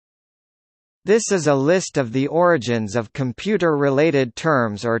This is a list of the origins of computer-related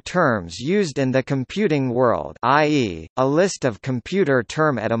terms or terms used in the computing world, i.e., a list of computer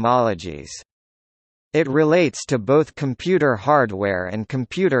term etymologies. It relates to both computer hardware and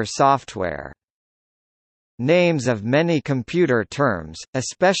computer software. Names of many computer terms,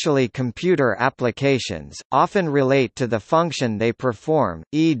 especially computer applications, often relate to the function they perform,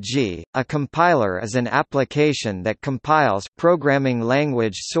 e.g., a compiler is an application that compiles programming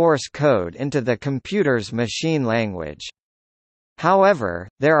language source code into the computer's machine language. However,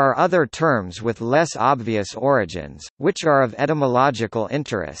 there are other terms with less obvious origins, which are of etymological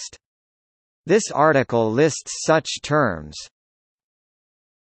interest. This article lists such terms.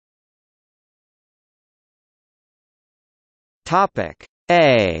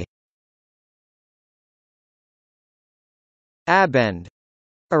 A. Abend,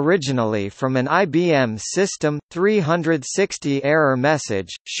 originally from an IBM System 360 error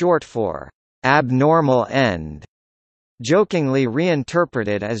message, short for abnormal end, jokingly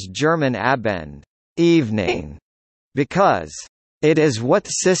reinterpreted as German Abend, evening, because it is what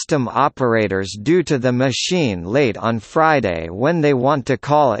system operators do to the machine late on Friday when they want to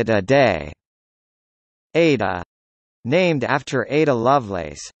call it a day. Ada, named after Ada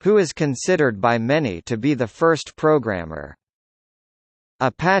Lovelace, who is considered by many to be the first programmer.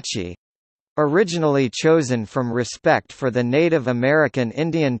 Apache, originally chosen from respect for the Native American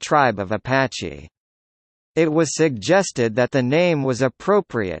Indian tribe of Apache. It was suggested that the name was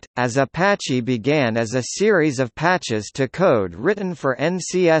appropriate, as Apache began as a series of patches to code written for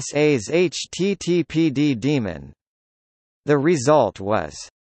NCSA's HTTPD daemon. The result was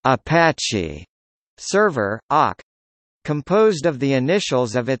Apache server, AUK, composed of the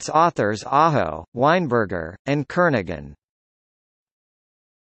initials of its authors Aho, Weinberger, and Kernighan.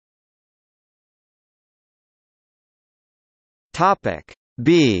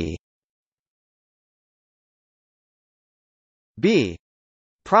 B. B,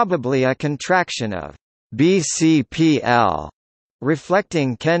 probably a contraction of BCPL,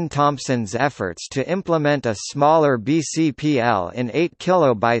 reflecting Ken Thompson's efforts to implement a smaller BCPL in 8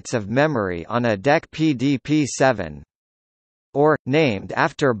 kilobytes of memory on a DEC PDP-7. Or, named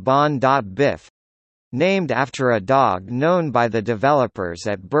after Bon.Biff, named after a dog known by the developers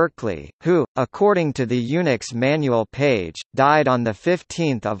at Berkeley, who, according to the Unix manual page, died on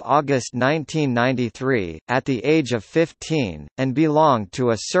 15 August 1993, at the age of 15, and belonged to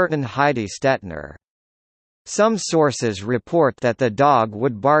a certain Heidi Stettner. Some sources report that the dog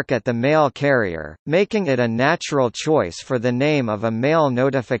would bark at the mail carrier, making it a natural choice for the name of a mail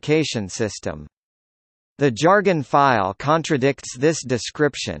notification system. The jargon file contradicts this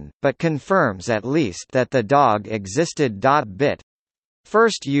description, but confirms at least that the dog existed. Bit,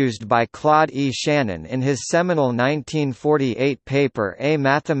 first used by Claude E. Shannon in his seminal 1948 paper A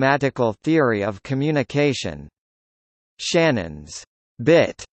Mathematical Theory of Communication. Shannon's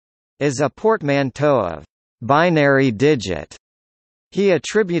bit is a portmanteau of binary digit. He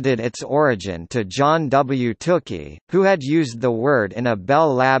attributed its origin to John W. Tukey, who had used the word in a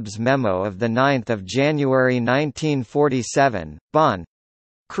Bell Labs memo of 9 January 1947, Bon,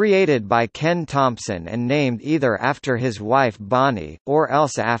 created by Ken Thompson and named either after his wife Bonnie, or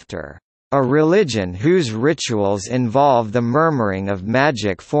else after a religion whose rituals involve the murmuring of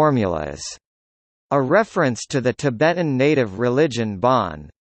magic formulas, a reference to the Tibetan native religion Bon.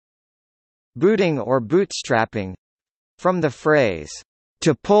 Booting or bootstrapping, from the phrase,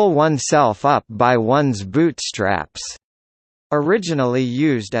 "to pull oneself up by one's bootstraps", originally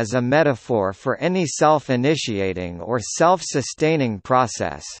used as a metaphor for any self-initiating or self-sustaining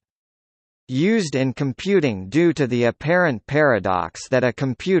process. Used in computing due to the apparent paradox that a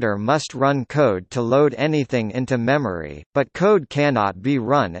computer must run code to load anything into memory, but code cannot be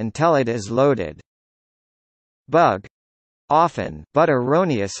run until it is loaded. Bug, often but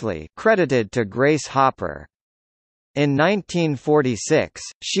erroneously credited to Grace Hopper. In 1946,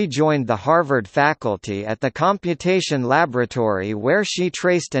 she joined the Harvard faculty at the Computation Laboratory where she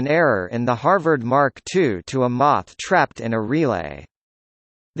traced an error in the Harvard Mark II to a moth trapped in a relay.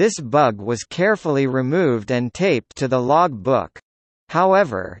 This bug was carefully removed and taped to the log book.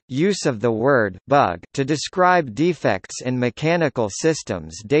 However, use of the word bug to describe defects in mechanical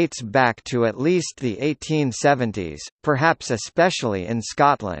systems dates back to at least the 1870s, perhaps especially in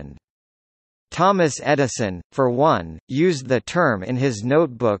Scotland. Thomas Edison, for one, used the term in his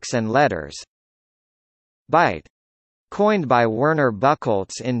notebooks and letters. Byte, coined by Werner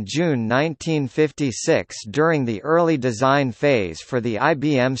Buchholz in June 1956 during the early design phase for the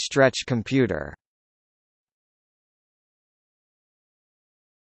IBM Stretch computer.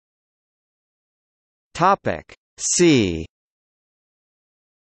 C.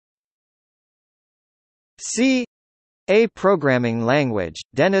 C. A programming language.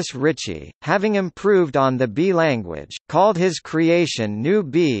 Dennis Ritchie, having improved on the B language, called his creation New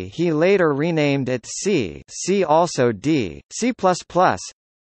B. He later renamed it C. See also D. C++.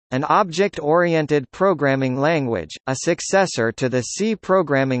 An object-oriented programming language, a successor to the C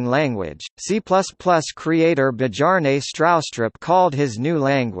programming language. C++ creator Bjarne Stroustrup called his new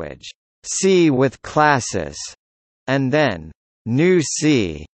language C with classes, and then New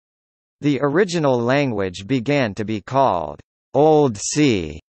C. The original language began to be called Old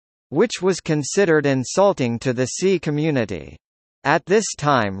C, which was considered insulting to the C community. At this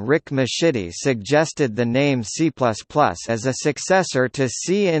time Rick Machidi suggested the name C++ as a successor to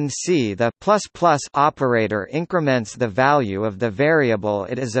C. In C, the ++ operator increments the value of the variable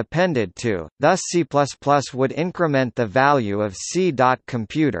it is appended to, thus C++ would increment the value of C.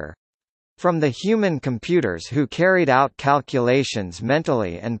 Computer. From the human computers who carried out calculations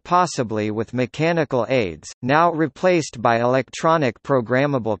mentally and possibly with mechanical aids, now replaced by electronic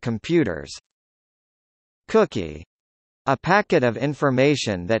programmable computers. Cookie. A packet of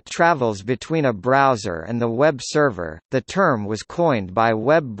information that travels between a browser and the web server. The term was coined by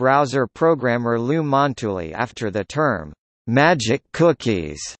web browser programmer Lou Montulli after the term magic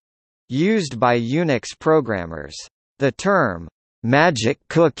cookies used by Unix programmers. The term magic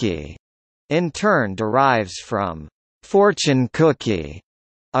cookie in turn derives from fortune cookie,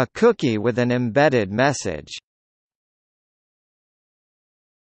 a cookie with an embedded message.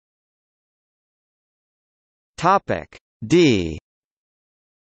 Topic D.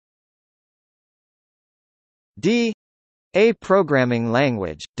 D. A programming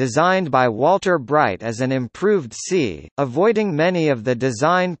language, designed by Walter Bright as an improved C, avoiding many of the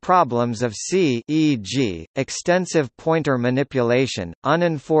design problems of C, e.g., extensive pointer manipulation,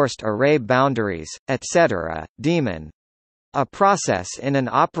 unenforced array boundaries, etc. Daemon. A process in an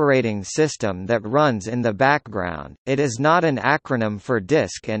operating system that runs in the background. It is not an acronym for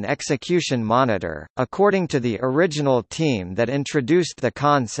Disk and Execution Monitor. According to the original team that introduced the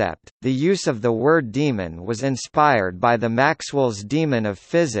concept, the use of the word daemon was inspired by the Maxwell's daemon of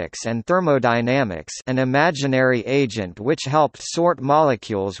physics and thermodynamics, an imaginary agent which helped sort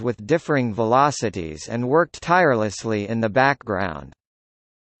molecules with differing velocities and worked tirelessly in the background.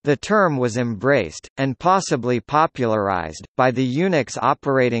 The term was embraced, and possibly popularized, by the Unix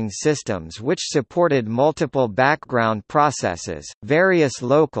operating systems which supported multiple background processes. Various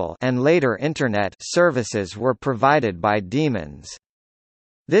local and later Internet services were provided by daemons.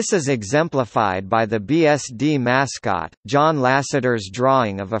 This is exemplified by the BSD mascot, John Lasseter's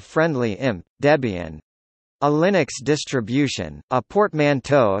drawing of a friendly imp, Debian. A Linux distribution, a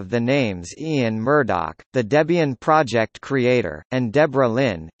portmanteau of the names Ian Murdoch, the Debian project creator, and Deborah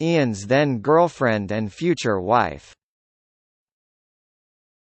Lynn, Ian's then-girlfriend and future wife.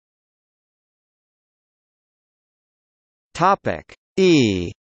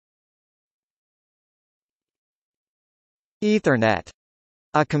 E. Ethernet.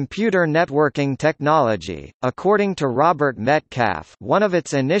 A computer networking technology. According to Robert Metcalfe, one of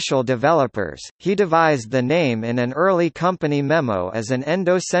its initial developers, he devised the name in an early company memo as an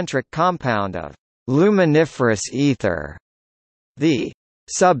endocentric compound of luminiferous ether, the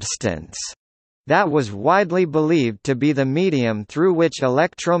substance that was widely believed to be the medium through which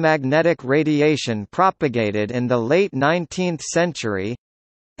electromagnetic radiation propagated in the late 19th century,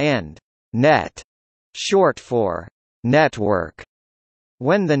 and net, short for network.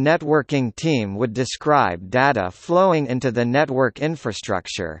 When the networking team would describe data flowing into the network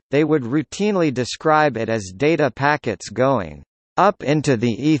infrastructure, they would routinely describe it as data packets going up into the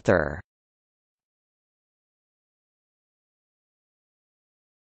ether.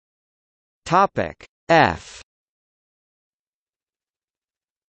 F.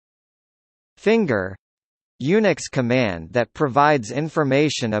 Finger. Unix command that provides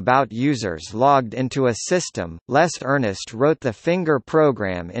information about users logged into a system. Les Ernest wrote the Finger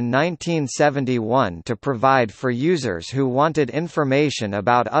program in 1971 to provide for users who wanted information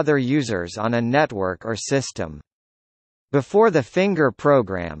about other users on a network or system. Before the Finger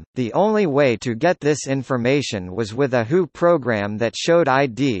program, the only way to get this information was with a WHO program that showed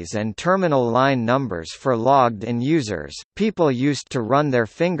IDs and terminal line numbers for logged-in users. People used to run their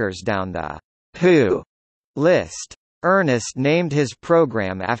fingers down the WHO list. Ernest named his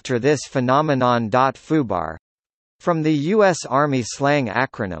program after this phenomenon. Foobar, from the U.S. Army slang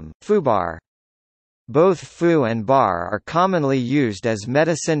acronym, FUBAR. Both foo and bar are commonly used as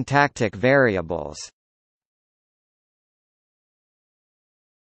metasyntactic variables.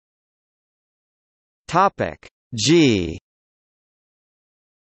 G.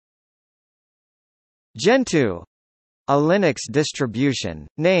 Gentoo. A Linux distribution,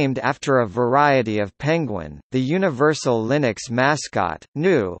 named after a variety of penguin, the universal Linux mascot,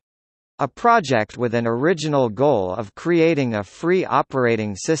 GNU. A project with an original goal of creating a free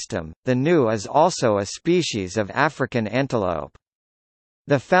operating system. The GNU is also a species of African antelope.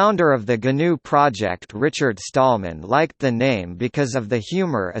 The founder of the GNU project, Richard Stallman, liked the name because of the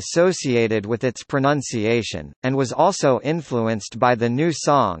humor associated with its pronunciation, and was also influenced by the GNU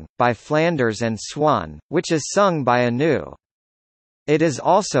song, by Flanders and Swan, which is sung by a GNU. It is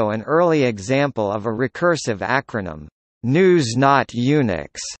also an early example of a recursive acronym, GNU's not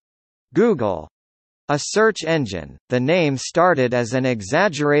Unix. Google. A search engine, the name started as an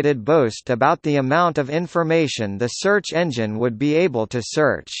exaggerated boast about the amount of information the search engine would be able to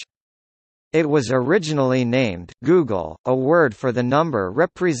search. It was originally named Google, a word for the number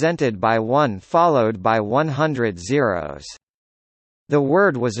represented by 1 followed by 100 zeros. The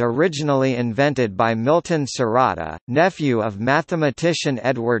word was originally invented by Milton Serrata, nephew of mathematician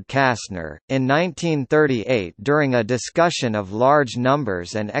Edward Kastner, in 1938 during a discussion of large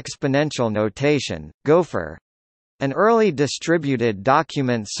numbers and exponential notation. Gopher, an early distributed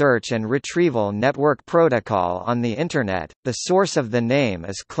document search and retrieval network protocol on the Internet. The source of the name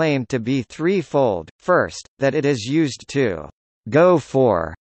is claimed to be threefold: first, that it is used to go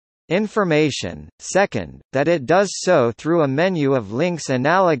for information; second, that it does so through a menu of links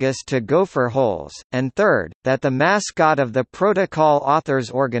analogous to gopher holes; and third, that the mascot of the protocol authors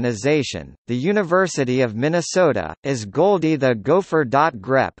organization, the University of Minnesota, is Goldie the Gopher.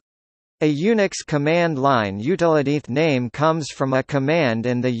 grep. A Unix command line utility name comes from a command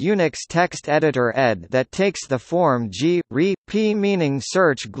in the Unix text editor ed that takes the form g, re, p, meaning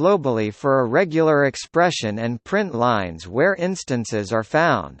search globally for a regular expression and print lines where instances are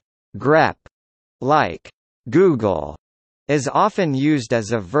found. Grep, like Google, is often used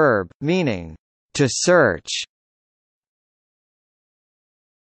as a verb, meaning to search.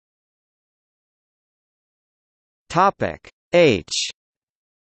 Topic H.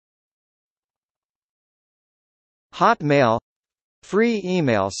 Hotmail, free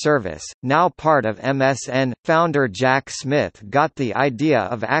email service, now part of MSN. Founder Jack Smith got the idea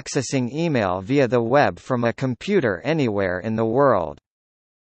of accessing email via the web from a computer anywhere in the world.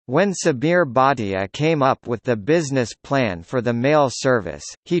 When Sabir Bhatia came up with the business plan for the mail service,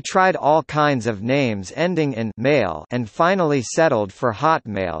 he tried all kinds of names ending in mail and finally settled for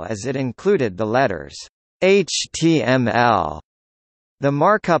Hotmail as it included the letters HTML, the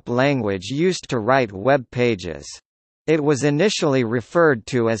markup language used to write web pages. It was initially referred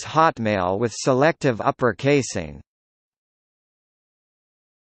to as Hotmail with selective uppercasing.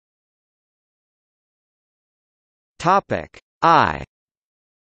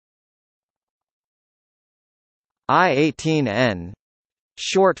 I18N,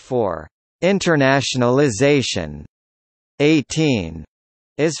 short for internationalization. 18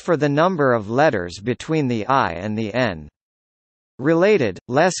 is for the number of letters between the I and the N. Related,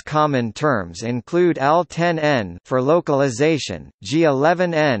 less common terms include L10N for localization,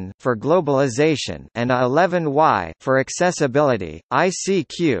 G11N for globalization, and A11Y for accessibility.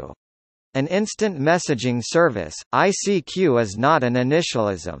 ICQ, an instant messaging service, ICQ is not an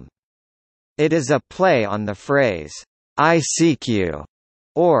initialism. It is a play on the phrase, ICQ,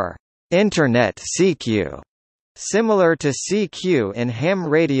 or Internet CQ. Similar to CQ in ham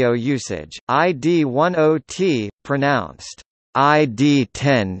radio usage, ID10T, pronounced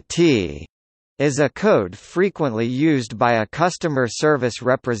ID10T, is a code frequently used by a customer service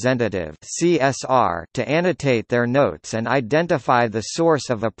representative (CSR) to annotate their notes and identify the source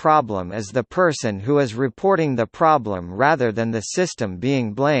of a problem as the person who is reporting the problem rather than the system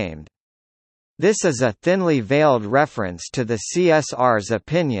being blamed. This is a thinly veiled reference to the CSR's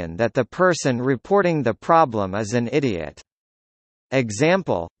opinion that the person reporting the problem is an idiot.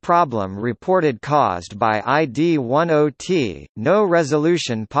 Example: problem reported caused by ID10T, no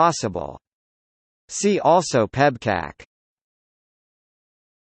resolution possible. See also PEBCAC.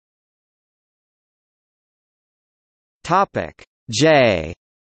 Topic J.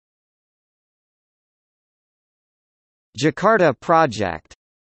 Jakarta Project,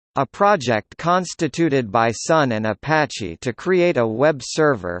 a project constituted by Sun and Apache to create a web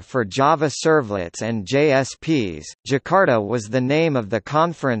server for Java servlets and JSPs. Jakarta was the name of the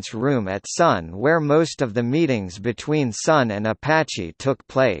conference room at Sun where most of the meetings between Sun and Apache took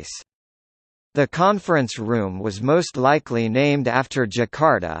place. The conference room was most likely named after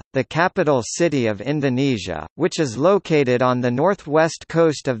Jakarta, the capital city of Indonesia, which is located on the northwest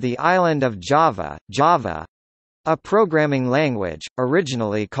coast of the island of Java. Java, a programming language,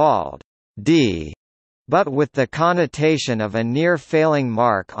 originally called D but with the connotation of a near-failing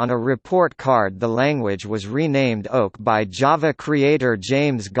mark on a report card. The language was renamed Oak by Java creator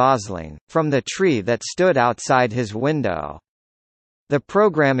James Gosling, from the tree that stood outside his window. The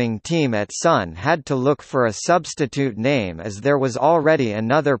programming team at Sun had to look for a substitute name as there was already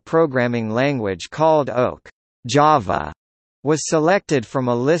another programming language called Oak. Java was selected from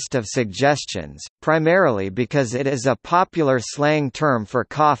a list of suggestions, primarily because it is a popular slang term for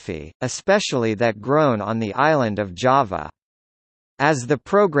coffee, especially that grown on the island of Java. As the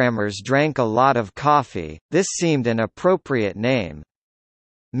programmers drank a lot of coffee, this seemed an appropriate name.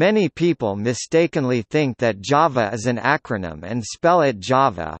 Many people mistakenly think that Java is an acronym and spell it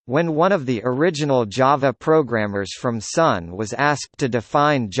Java. When one of the original Java programmers from Sun was asked to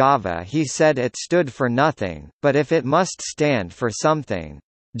define Java, he said it stood for nothing, but if it must stand for something,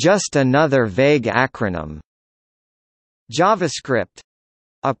 just another vague acronym. JavaScript,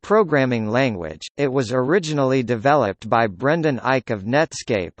 a programming language, it was originally developed by Brendan Eich of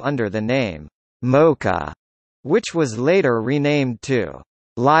Netscape under the name Mocha, which was later renamed to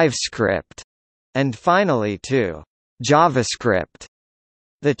LiveScript, and finally to JavaScript.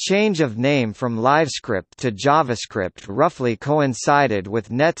 The change of name from LiveScript to JavaScript roughly coincided with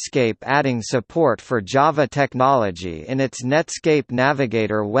Netscape adding support for Java technology in its Netscape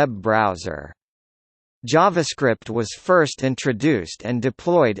Navigator web browser. JavaScript was first introduced and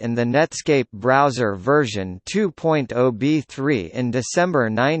deployed in the Netscape browser version 2.0b3 in December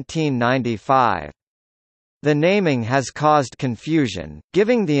 1995. The naming has caused confusion,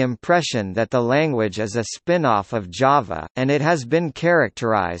 giving the impression that the language is a spin-off of Java, and it has been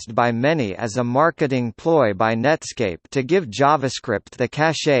characterized by many as a marketing ploy by Netscape to give JavaScript the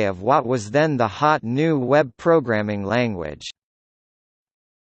cachet of what was then the hot new web programming language.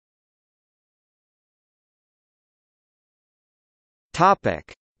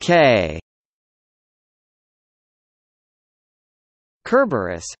 K.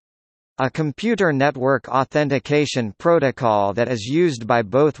 Kerberos, a computer network authentication protocol that is used by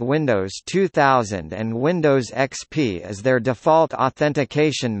both Windows 2000 and Windows XP as their default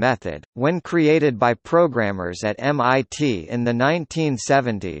authentication method. When created by programmers at MIT in the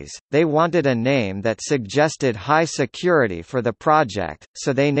 1970s, they wanted a name that suggested high security for the project,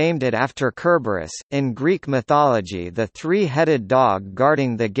 so they named it after Kerberos, in Greek mythology the three-headed dog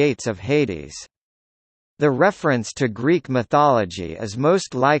guarding the gates of Hades. The reference to Greek mythology is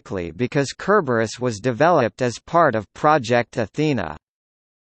most likely because Kerberos was developed as part of Project Athena.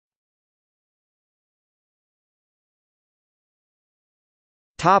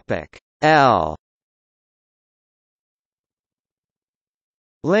 L.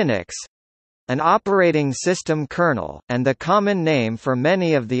 Linux, an operating system kernel, and the common name for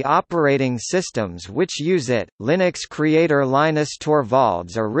many of the operating systems which use it. Linux creator Linus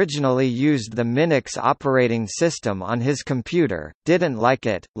Torvalds originally used the Minix operating system on his computer, didn't like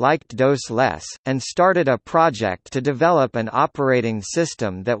it, liked DOS less, and started a project to develop an operating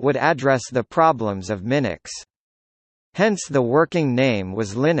system that would address the problems of Minix. Hence the working name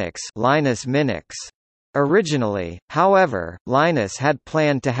was Linux, Linus Minix. Originally, however, Linus had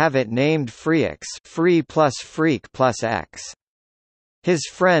planned to have it named Freex, Free plus Freak plus X. His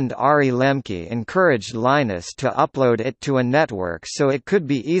friend Ari Lemke encouraged Linus to upload it to a network so it could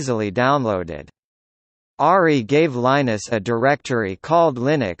be easily downloaded. Ari gave Linus a directory called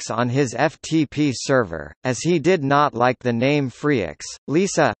Linux on his FTP server, as he did not like the name Freex.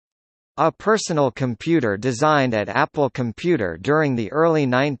 Lisa, a personal computer designed at Apple Computer during the early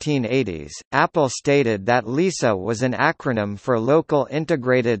 1980s, Apple stated that LISA was an acronym for Local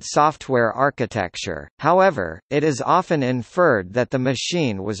Integrated Software Architecture. However, it is often inferred that the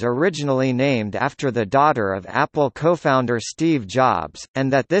machine was originally named after the daughter of Apple co-founder Steve Jobs,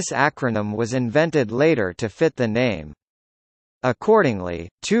 and that this acronym was invented later to fit the name. Accordingly,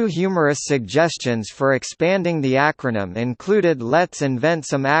 two humorous suggestions for expanding the acronym included "Let's invent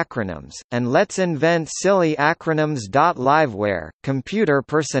some acronyms" and "Let's invent silly acronyms." Liveware, computer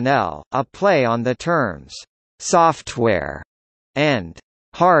personnel, a play on the terms software and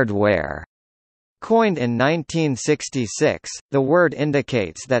hardware. Coined in 1966, the word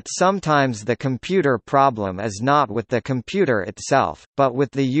indicates that sometimes the computer problem is not with the computer itself, but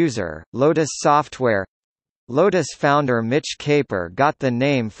with the user. Lotus Software. Lotus founder Mitch Kapor got the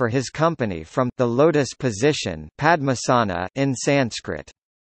name for his company from the lotus position Padmasana in Sanskrit.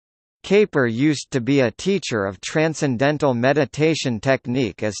 Kapor used to be a teacher of transcendental meditation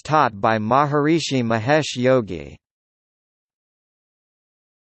technique as taught by Maharishi Mahesh Yogi.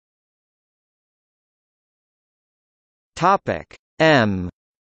 M.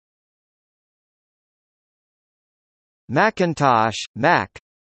 Macintosh, Mac,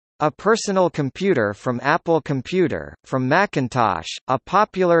 A personal computer from Apple Computer, from Macintosh, a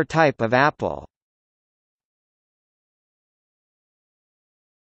popular type of Apple.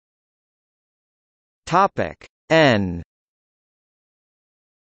 N.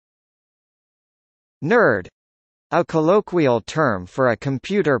 Nerd. A colloquial term for a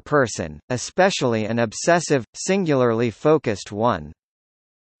computer person, especially an obsessive, singularly focused one.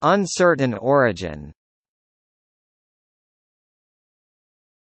 Uncertain origin.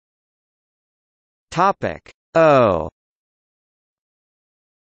 O.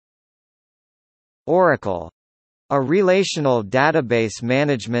 Oracle. A relational database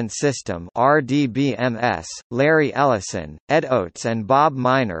management system (RDBMS). Larry Ellison, Ed Oates and Bob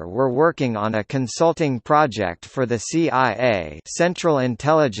Miner were working on a consulting project for the CIA, Central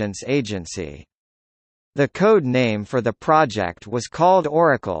Intelligence Agency. The code name for the project was called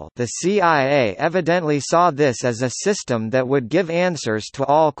Oracle. The CIA evidently saw this as a system that would give answers to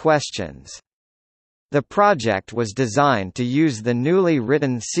all questions. The project was designed to use the newly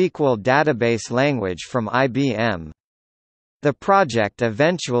written SQL database language from IBM. The project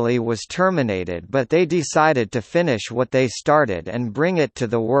eventually was terminated, but they decided to finish what they started and bring it to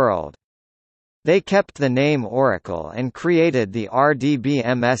the world. They kept the name Oracle and created the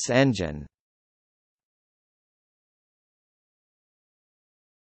RDBMS engine.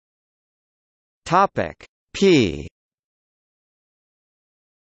 P.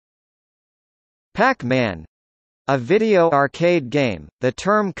 Pac-Man. A video arcade game. The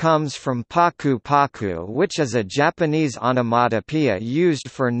term comes from paku paku, which is a Japanese onomatopoeia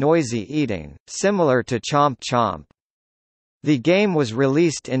used for noisy eating, similar to chomp chomp. The game was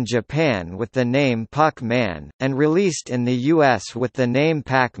released in Japan with the name Puck-Man, and released in the US with the name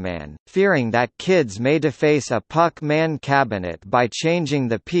Pac-Man, fearing that kids may deface a Puck-Man cabinet by changing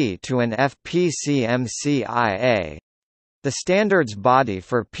the P to an FPCMCIA. The standards body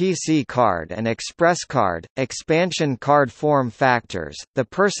for PC card and express card, expansion card form factors. The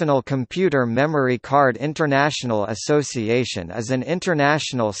Personal Computer Memory Card International Association is an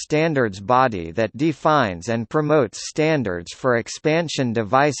international standards body that defines and promotes standards for expansion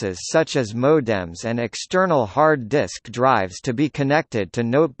devices such as modems and external hard disk drives to be connected to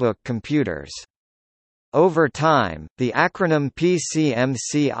notebook computers. Over time, the acronym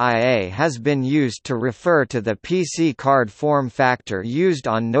PCMCIA has been used to refer to the PC card form factor used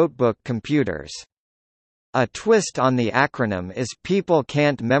on notebook computers. A twist on the acronym is People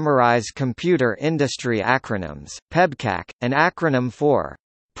Can't Memorize Computer Industry Acronyms, PEBCAC, an acronym for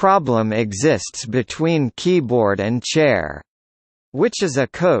 "Problem Exists Between Keyboard and Chair", which is a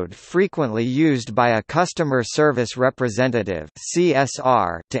code frequently used by a customer service representative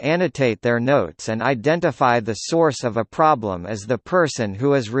 (CSR) to annotate their notes and identify the source of a problem as the person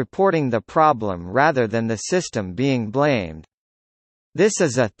who is reporting the problem rather than the system being blamed. This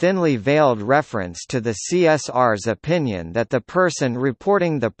is a thinly veiled reference to the CSR's opinion that the person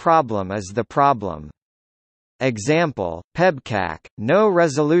reporting the problem is the problem. Example: PEBCAC, no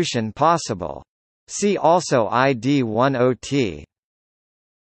resolution possible. See also ID10T.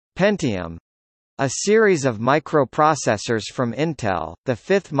 Pentium. A series of microprocessors from Intel, the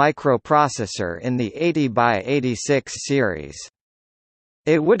fifth microprocessor in the 80x86 series.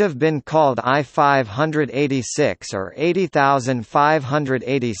 It would have been called i586 or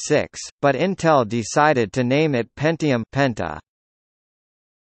 80586, but Intel decided to name it Pentium Penta.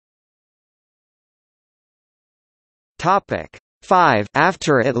 Topic 5.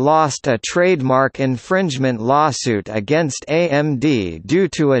 After it lost a trademark infringement lawsuit against AMD due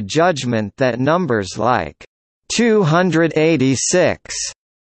to a judgment that numbers like 286,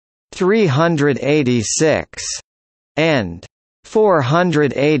 386, and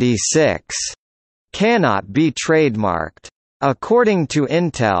 486 cannot be trademarked. According to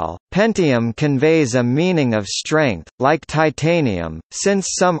Intel, Pentium conveys a meaning of strength, like titanium,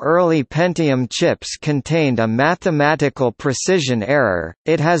 since some early Pentium chips contained a mathematical precision error.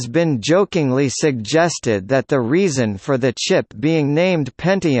 It has been jokingly suggested that the reason for the chip being named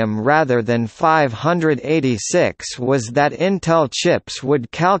Pentium rather than 586 was that Intel chips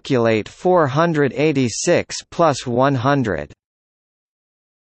would calculate 486 plus 100.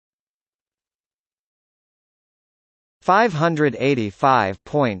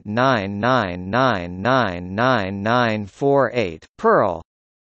 585.9999948 Perl.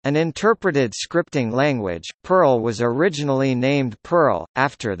 An interpreted scripting language, Perl was originally named Perl,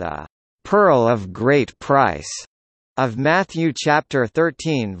 after the "pearl of great price" of Matthew chapter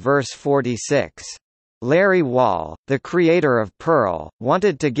 13 verse 46. Larry Wall, the creator of Perl,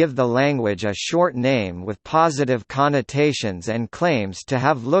 wanted to give the language a short name with positive connotations and claims to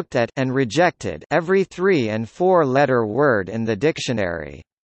have looked at and rejected every 3- and 4-letter word in the dictionary.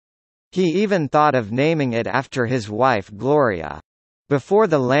 He even thought of naming it after his wife Gloria. Before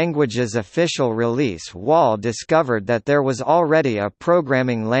the language's official release, Wall discovered that there was already a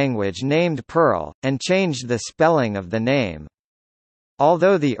programming language named Perl, and changed the spelling of the name.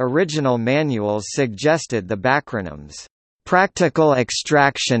 Although the original manuals suggested the backronyms, "Practical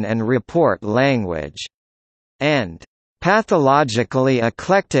Extraction and Report Language" and "Pathologically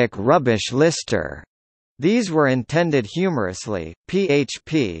Eclectic Rubbish Lister," these were intended humorously.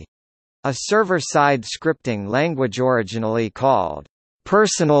 PHP, a server-side scripting language originally called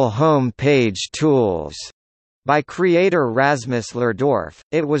Personal Home Page Tools by creator Rasmus Lerdorf,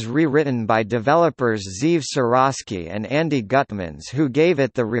 it was rewritten by developers Zeev Sarosky and Andy Gutmans, who gave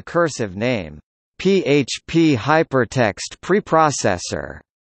it the recursive name, PHP Hypertext Preprocessor.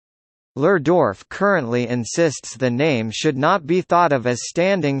 Lerdorf currently insists the name should not be thought of as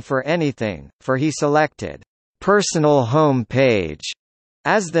standing for anything, for he selected, Personal Home Page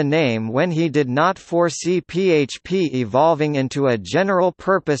as the name when he did not foresee PHP evolving into a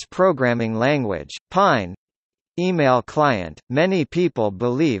general-purpose programming language. Pine email client. Many people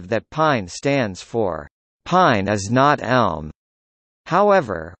believe that Pine stands for Pine is not Elm.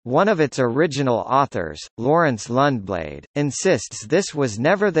 However, one of its original authors, Lawrence Lundblade, insists this was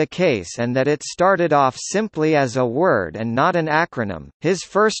never the case and that it started off simply as a word and not an acronym. His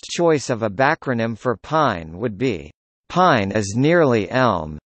first choice of a backronym for Pine would be Pine is nearly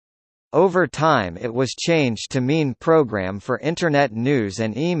Elm. Over time it was changed to mean Program for Internet News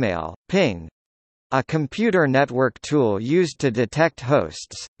and Email, Ping, a computer network tool used to detect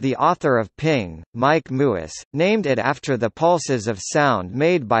hosts. The author of Ping, Mike Mewis, named it after the pulses of sound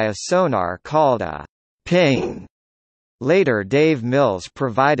made by a sonar called a ping. Later Dave Mills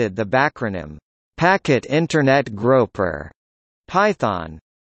provided the backronym, Packet Internet Groper, Python,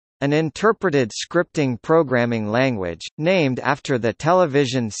 an interpreted scripting programming language, named after the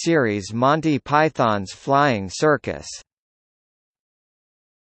television series Monty Python's Flying Circus.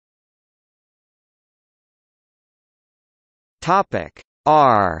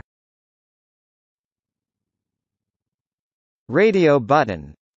 R. Radio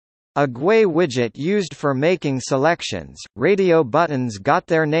button. A GUI widget used for making selections. Radio buttons got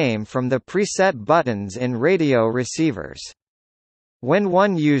their name from the preset buttons in radio receivers. When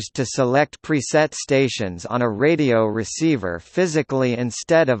one used to select preset stations on a radio receiver physically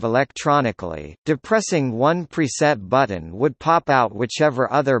instead of electronically, depressing one preset button would pop out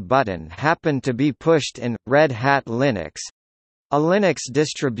whichever other button happened to be pushed in. Red Hat Linux, a Linux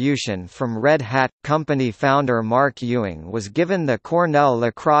distribution from Red Hat, company founder Mark Ewing was given the Cornell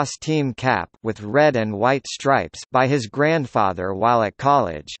lacrosse team cap with red and white stripes by his grandfather while at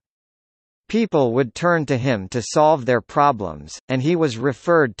college. People would turn to him to solve their problems, and he was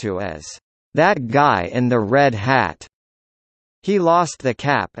referred to as, "that guy in the red hat." He lost the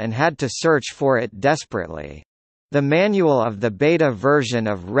cap and had to search for it desperately. The manual of the beta version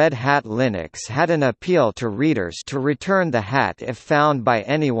of Red Hat Linux had an appeal to readers to return the hat if found by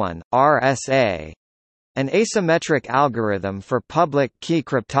anyone. RSA, an asymmetric algorithm for public key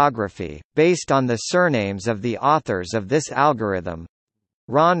cryptography, based on the surnames of the authors of this algorithm,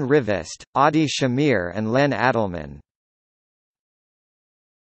 Ron Rivest, Adi Shamir and Len Adelman.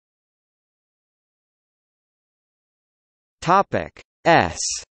 S.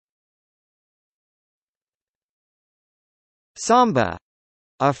 Samba,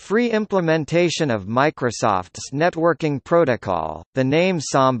 a free implementation of Microsoft's networking protocol. The name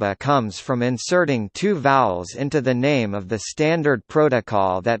Samba comes from inserting two vowels into the name of the standard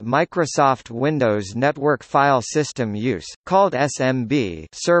protocol that Microsoft Windows Network File System use, called SMB,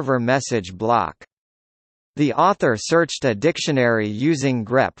 Server Message Block. The author searched a dictionary using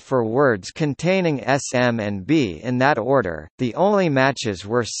grep for words containing SM and B in that order. The only matches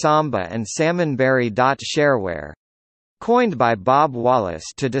were Samba and Salmonberry.shareware, coined by Bob Wallace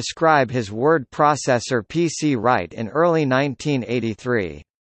to describe his word processor PC Write in early 1983.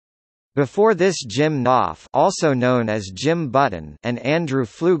 Before this, Jim Knopf, also known as Jim Button, and Andrew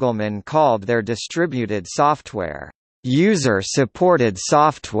Flugelman called their distributed software user-supported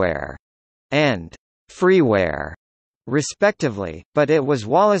software and freeware, respectively, but it was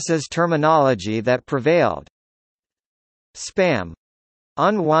Wallace's terminology that prevailed. Spam,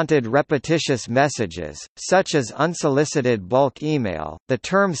 unwanted repetitious messages, such as unsolicited bulk email. The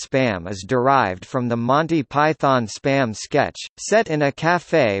term spam is derived from the Monty Python spam sketch, set in a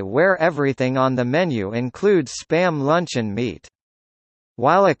cafe where everything on the menu includes spam luncheon meat.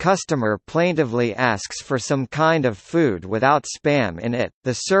 While a customer plaintively asks for some kind of food without spam in it,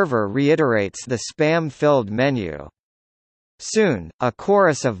 the server reiterates the spam-filled menu. Soon, a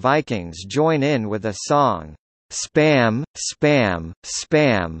chorus of Vikings join in with a song, spam, spam,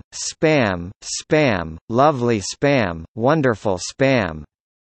 spam, spam, spam, lovely spam, wonderful spam,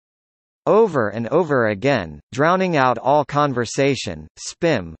 over and over again, drowning out all conversation.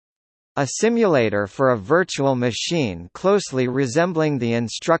 SPIM, a simulator for a virtual machine closely resembling the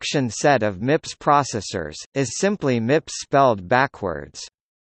instruction set of MIPS processors, is simply MIPS spelled backwards.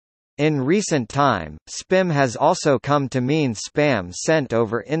 In recent time, SPIM has also come to mean spam sent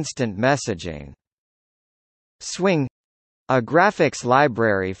over instant messaging. Swing, a graphics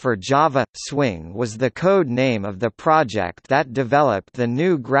library for Java. Swing was the code name of the project that developed the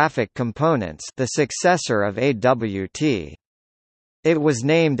new graphic components, the successor of AWT. It was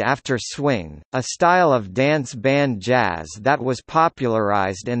named after swing, a style of dance band jazz that was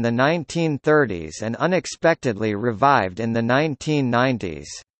popularized in the 1930s and unexpectedly revived in the 1990s.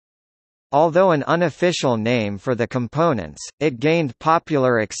 Although an unofficial name for the components, it gained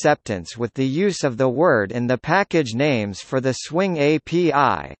popular acceptance with the use of the word in the package names for the Swing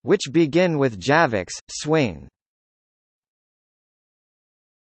API, which begin with Javix, Swing.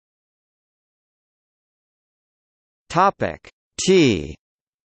 T.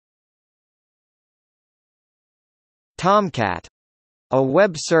 Tomcat, a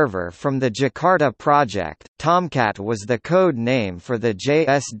web server from the Jakarta project. Tomcat was the code name for the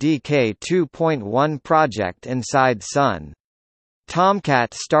JSDK 2.1 project inside Sun.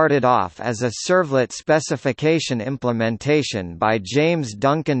 Tomcat started off as a servlet specification implementation by James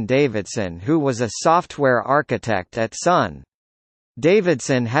Duncan Davidson, who was a software architect at Sun.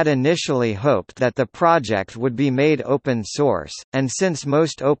 Davidson had initially hoped that the project would be made open source, and since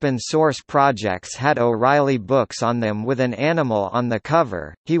most open source projects had O'Reilly books on them with an animal on the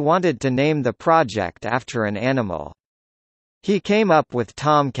cover, he wanted to name the project after an animal. He came up with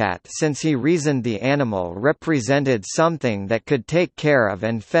Tomcat since he reasoned the animal represented something that could take care of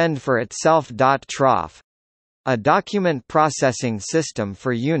and fend for itself. Troff, a document processing system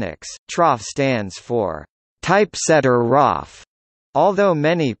for Unix. Troff stands for typesetter ROF. Although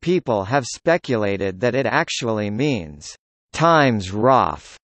many people have speculated that it actually means Times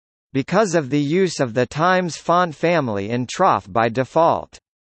ROF because of the use of the Times font family in Troff by default.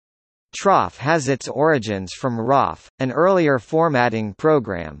 Troff has its origins from ROF, an earlier formatting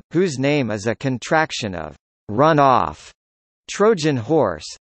program, whose name is a contraction of run off, Trojan horse,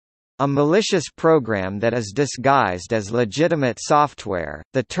 a malicious program that is disguised as legitimate software.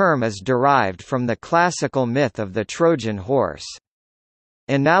 The term is derived from the classical myth of the Trojan horse.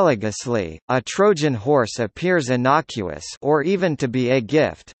 Analogously, a Trojan horse appears innocuous or even to be a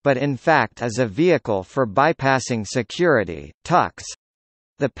gift, but in fact is a vehicle for bypassing security. Tux,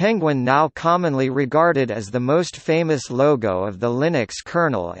 the penguin now commonly regarded as the most famous logo of the Linux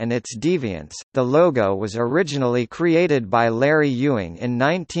kernel and its deviants. The logo was originally created by Larry Ewing in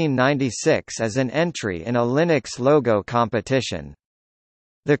 1996 as an entry in a Linux logo competition.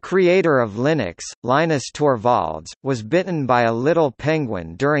 The creator of Linux, Linus Torvalds, was bitten by a little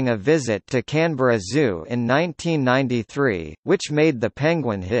penguin during a visit to Canberra Zoo in 1993, which made the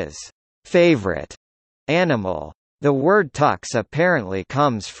penguin his favorite animal. The word tux apparently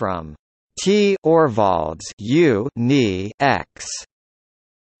comes from T. Orvalds U. Ni X.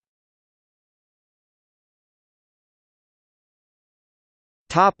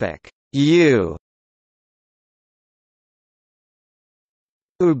 U.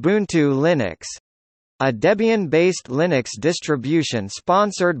 Ubuntu Linux, a Debian-based Linux distribution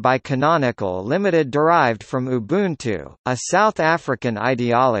sponsored by Canonical Limited derived from Ubuntu, a South African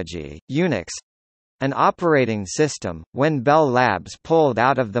ideology. Unix, an operating system. When Bell Labs pulled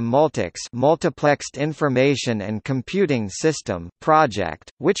out of the Multics Multiplexed Information and Computing System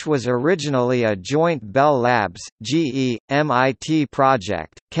project, which was originally a joint Bell Labs, GE, MIT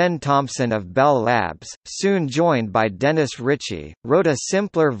project, Ken Thompson of Bell Labs, soon joined by Dennis Ritchie, wrote a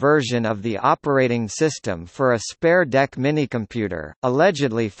simpler version of the operating system for a spare deck minicomputer,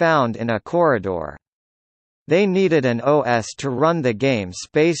 allegedly found in a corridor. They needed an OS to run the game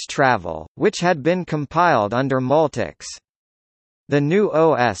Space Travel, which had been compiled under Multics. The new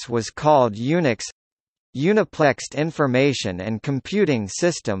OS was called Unix, Uniplexed Information and Computing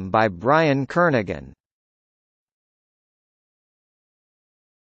System by Brian Kernighan.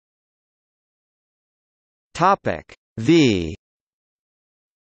 V.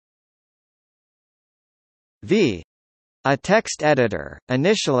 V. A text editor,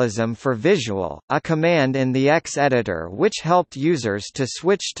 initialism for visual, a command in the X editor which helped users to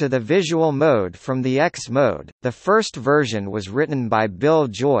switch to the visual mode from the X mode. The first version was written by Bill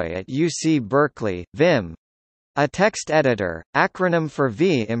Joy at UC Berkeley. Vim, a text editor, acronym for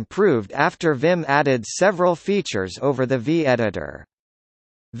V, improved after Vim added several features over the V editor.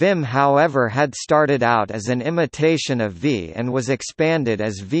 Vim however had started out as an imitation of V and was expanded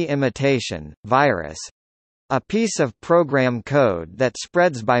as V-imitation, virus, a piece of program code that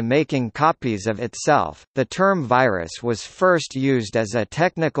spreads by making copies of itself. The term virus was first used as a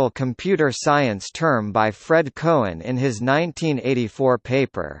technical computer science term by Fred Cohen in his 1984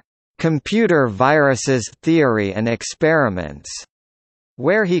 paper, Computer Viruses Theory and Experiments,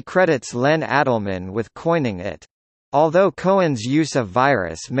 where he credits Len Adelman with coining it. Although Cohen's use of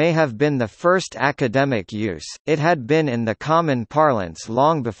virus may have been the first academic use, it had been in the common parlance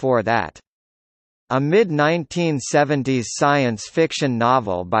long before that. A mid-1970s science fiction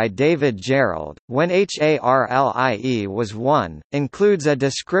novel by David Gerrold, When Harlie Was One, includes a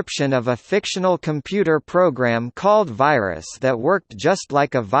description of a fictional computer program called Virus that worked just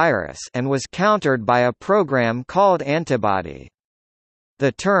like a virus and was countered by a program called Antibody.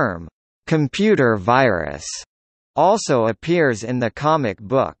 The term, "computer virus", also appears in the comic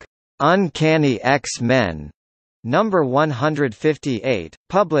book, Uncanny X-Men, number 158,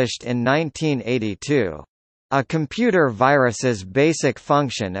 published in 1982. A computer virus's basic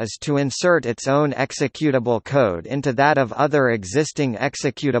function is to insert its own executable code into that of other existing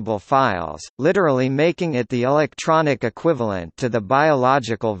executable files, literally making it the electronic equivalent to the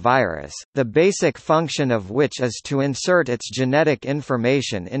biological virus, the basic function of which is to insert its genetic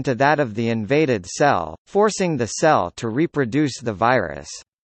information into that of the invaded cell, forcing the cell to reproduce the virus.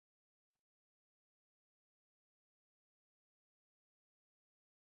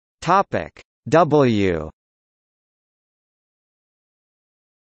 W.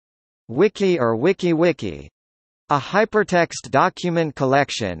 Wiki or WikiWiki, a hypertext document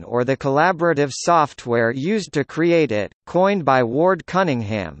collection or the collaborative software used to create it, coined by Ward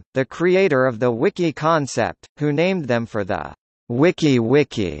Cunningham, the creator of the wiki concept, who named them for the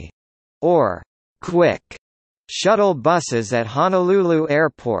WikiWiki or Quick shuttle buses at Honolulu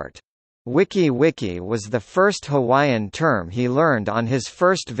Airport. WikiWiki was the first Hawaiian term he learned on his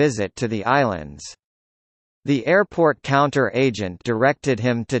first visit to the islands. The airport counter agent directed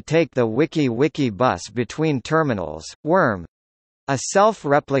him to take the WikiWiki bus between terminals. Worm, a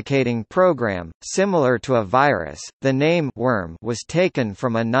self-replicating program, similar to a virus. The name Worm was taken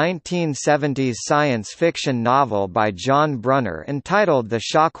from a 1970s science fiction novel by John Brunner entitled The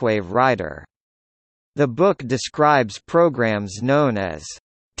Shockwave Rider. The book describes programs known as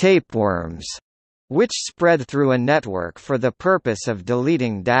tapeworms, which spread through a network for the purpose of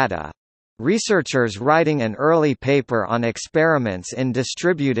deleting data. Researchers writing an early paper on experiments in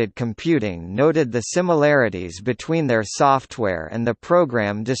distributed computing noted the similarities between their software and the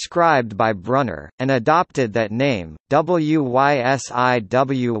program described by Brunner, and adopted that name. WYSIWYG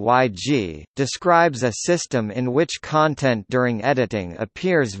describes a system in which content during editing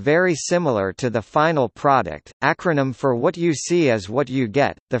appears very similar to the final product, acronym for What You See Is What You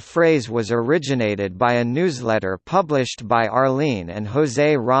Get. The phrase was originated by a newsletter published by Arlene and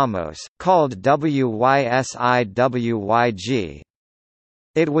Jose Ramos, called WYSIWYG.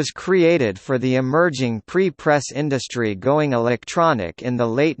 It was created for the emerging pre-press industry going electronic in the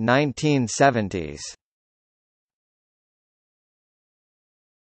late 1970s.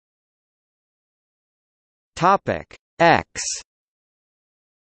 X.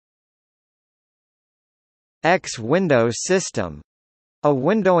 X Window System, a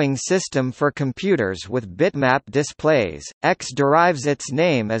windowing system for computers with bitmap displays. X derives its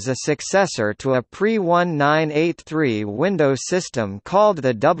name as a successor to a pre-1983 window system called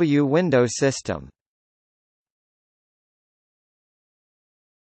the W window system.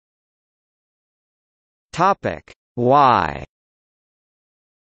 Y.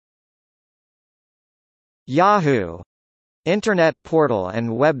 Yahoo! Internet portal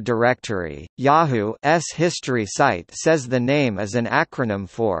and web directory. Yahoo's history site says the name is an acronym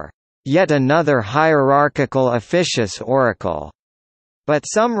for "Yet Another Hierarchical Officious Oracle." But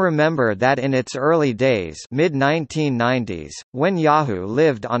some remember that in its early days, mid-1990s, when Yahoo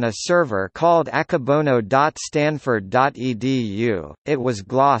lived on a server called akabono.stanford.edu, it was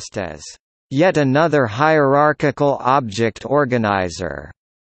glossed as "Yet Another Hierarchical Object Organizer."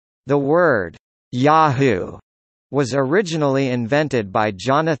 The word Yahoo was originally invented by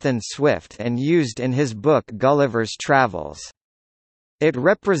Jonathan Swift and used in his book Gulliver's Travels. It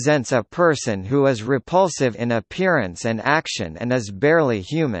represents a person who is repulsive in appearance and action and is barely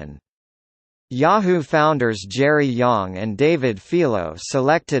human. Yahoo founders Jerry Yang and David Filo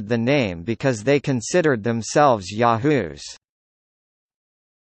selected the name because they considered themselves Yahoos.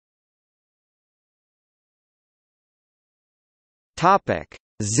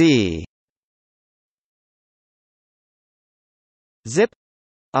 Z. Zip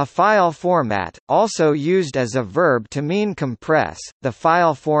A file format, also used as a verb to mean compress, the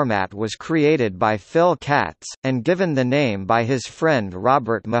file format was created by Phil Katz, and given the name by his friend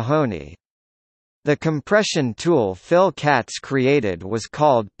Robert Mahoney. The compression tool Phil Katz created was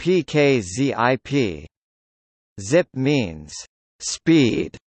called PKZIP. Zip means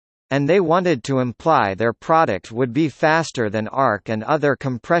speed, and they wanted to imply their product would be faster than ARC and other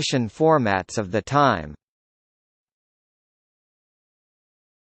compression formats of the time.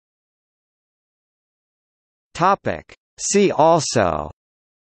 See also: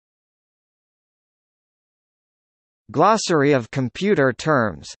 Glossary of computer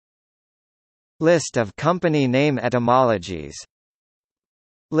terms, List of company name etymologies,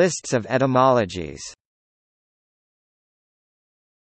 Lists of etymologies.